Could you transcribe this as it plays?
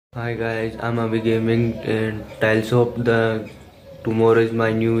Hi guys, I'm Abhi Gaming and Tiles hope the tomorrow is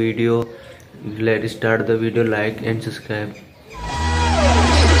my new video. Let's start the video, like and subscribe.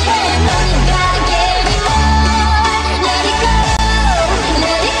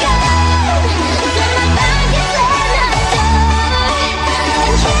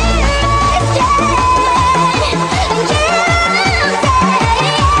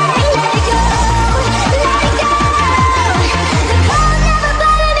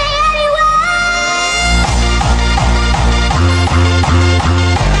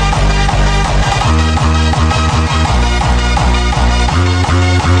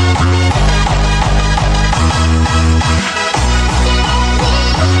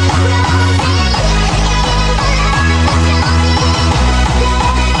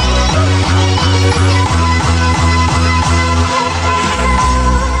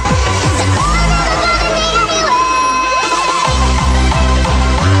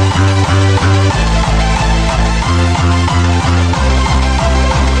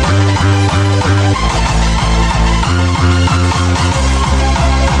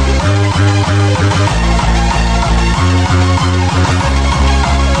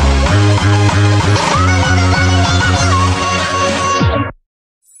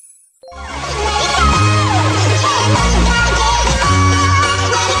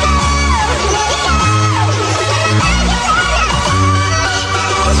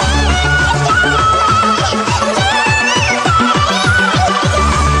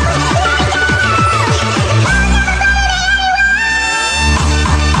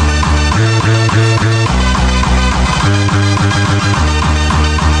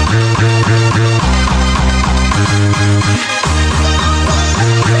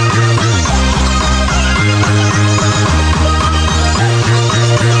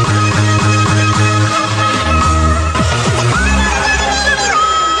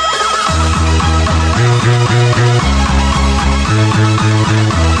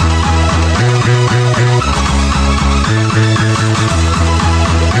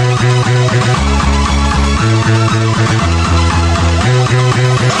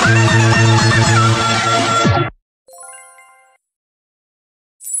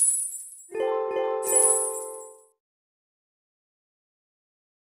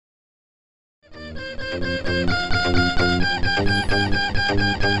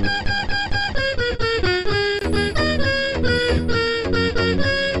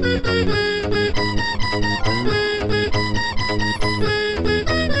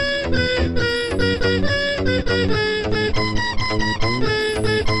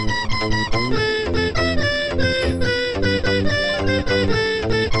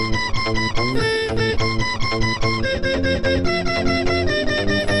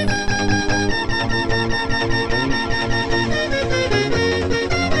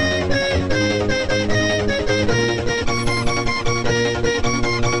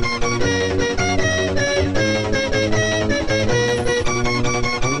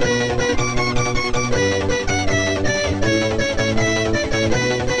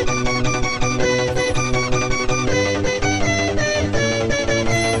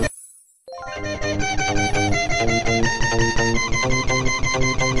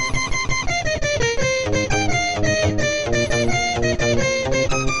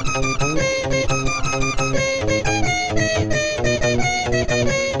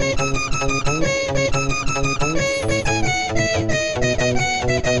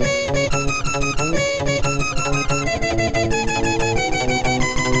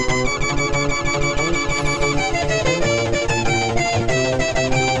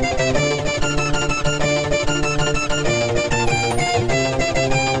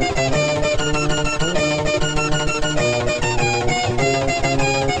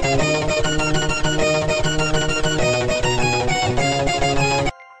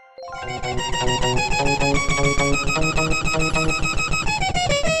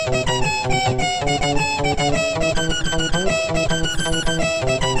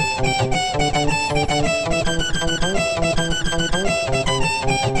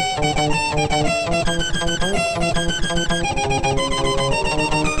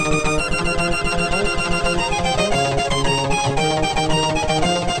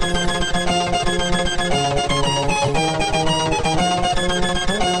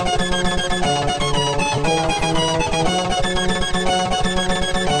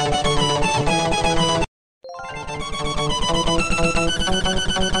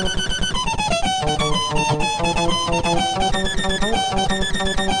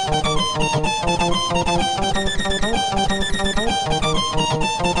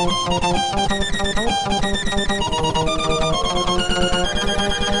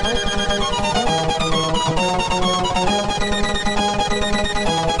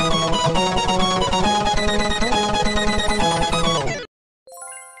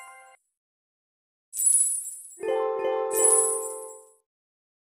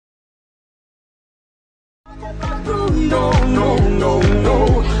 No, no, no, no.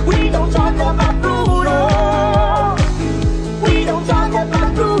 We don't talk about Bruno. We don't talk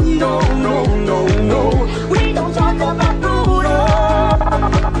about Bruno. No, no, no. We don't talk about Bruno.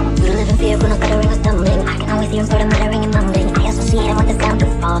 You live in fear, Bruno's stuttering or stumbling. I can always hear him sort of muttering and mumbling. I associate him with the sound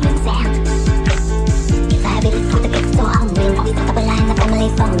of falling sand. It's a habit with the kids so humbling. Always stuck up a line, the family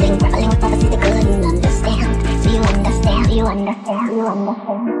fumbling. Grappling with prophecy they couldn't understand. So you understand, you understand, you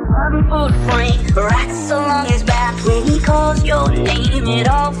understand. 1 foot frame, racks so long his back. When he calls your name, it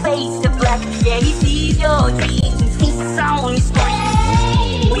all fades to black. Yeah, he sees your dreams and feasts on your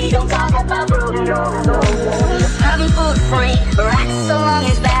screen. We don't talk about Bruno, no, no. 7 foot frame, racks so long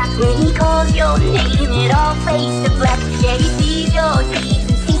his back. When he calls your name, it all fades to